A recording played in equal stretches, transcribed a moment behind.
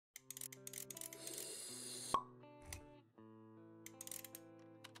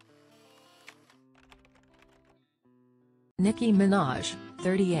Nicki Minaj,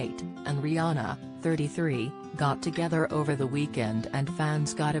 38, and Rihanna, 33, got together over the weekend, and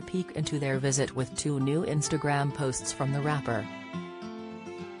fans got a peek into their visit with two new Instagram posts from the rapper.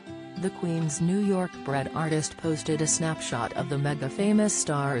 The Queen's New York-bred artist posted a snapshot of the mega-famous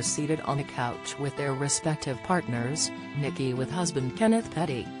stars seated on a couch with their respective partners, Nicki with husband Kenneth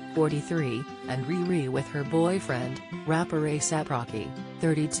Petty, 43, and Riri with her boyfriend, rapper A$AP Rocky,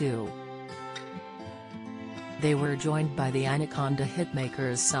 32. They were joined by the Anaconda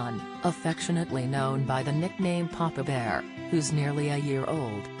hitmaker's son, affectionately known by the nickname Papa Bear, who's nearly a year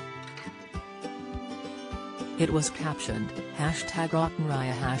old. It was captioned,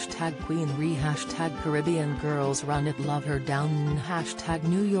 #RocknRiah, #QueenRee, #CaribbeanGirlsRunIt, Love Her Down,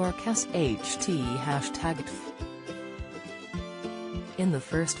 #NewYorkSHT, #TF. In the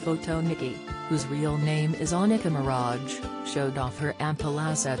first photo, Nicki, whose real name is Nicki Minaj, showed off her ample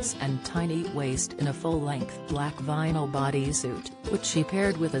assets and tiny waist in a full-length black vinyl bodysuit, which she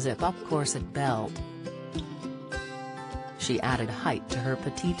paired with a zip-up corset belt. She added height to her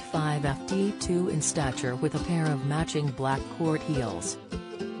petite 5'2" in stature with a pair of matching black court heels.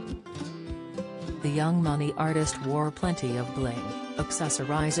 The Young Money artist wore plenty of bling,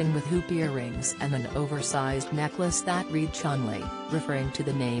 accessorizing with hoop earrings and an oversized necklace that read Chun-Li, referring to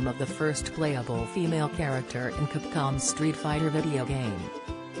the name of the first playable female character in Capcom's Street Fighter video game.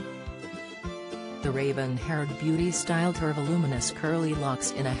 The raven-haired beauty styled her voluminous curly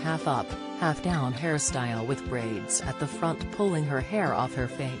locks in a half-up, half-down hairstyle with braids at the front pulling her hair off her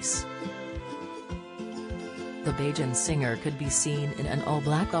face. The Bajan singer could be seen in an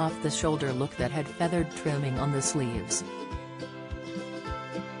all-black off-the-shoulder look that had feathered trimming on the sleeves.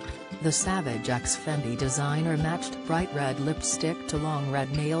 The Savage X Fendi designer matched bright red lipstick to long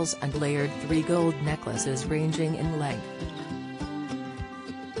red nails and layered 3 gold necklaces ranging in length.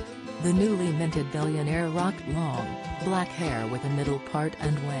 The newly minted billionaire rocked long, black hair with a middle part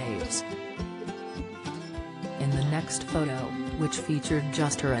and waves. In the next photo, which featured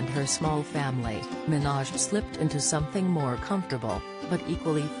just her and her small family, Minaj slipped into something more comfortable, but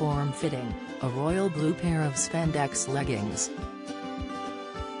equally form-fitting, a royal blue pair of spandex leggings.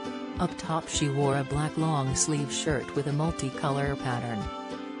 Up top she wore a black long-sleeve shirt with a multicolor pattern.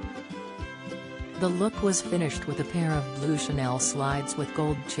 The look was finished with a pair of blue Chanel slides with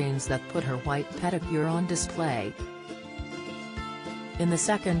gold chains that put her white pedicure on display. In the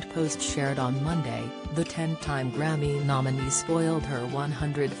second post shared on Monday, the 10-time Grammy nominee spoiled her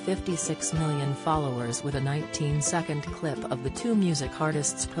 156 million followers with a 19-second clip of the two music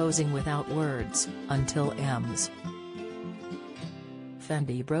artists posing without words, until M's.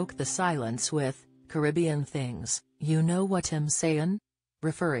 Fendi broke the silence with, "Caribbean things, you know what I'm sayin'?"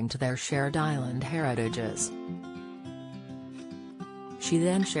 referring to their shared island heritages. She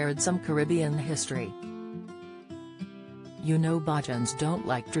then shared some Caribbean history. "You know Bajans don't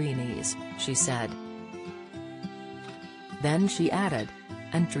like Dreenies," she said. Then she added,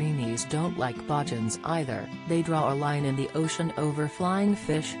 "And Dreenies don't like Bajans either, they draw a line in the ocean over flying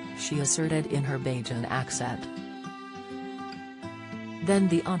fish," she asserted in her Bajan accent. Then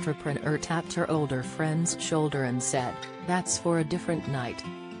the entrepreneur tapped her older friend's shoulder and said, "That's for a different night."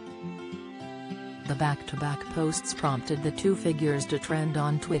 The back-to-back posts prompted the two figures to trend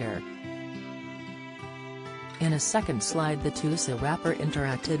on Twitter. In a second slide, the Tusa rapper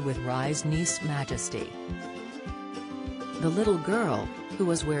interacted with Ri's niece Majesty. The little girl, who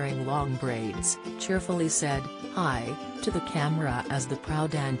was wearing long braids, cheerfully said, "Hi," to the camera as the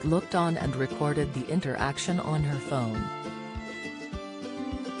proud aunt looked on and recorded the interaction on her phone.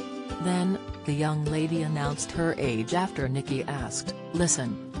 Then, the young lady announced her age after Nicki asked,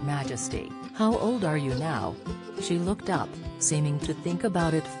 "Listen, Majesty, how old are you now?" She looked up, seeming to think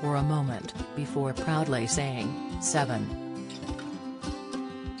about it for a moment, before proudly saying, 7.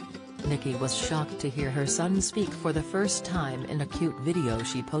 Nicki was shocked to hear her son speak for the first time in a cute video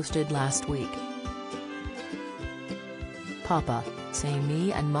she posted last week. "Papa, say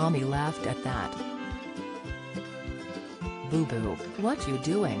me and mommy laughed at that. Boo-boo, what you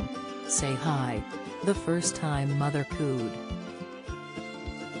doing? Say hi." The first time mother cooed.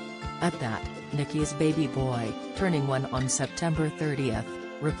 At that, Nicki's baby boy, turning 1 on September 30th,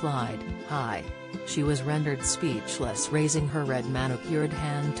 replied, "Hi." She was rendered speechless, raising her red manicured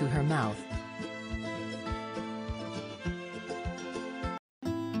hand to her mouth.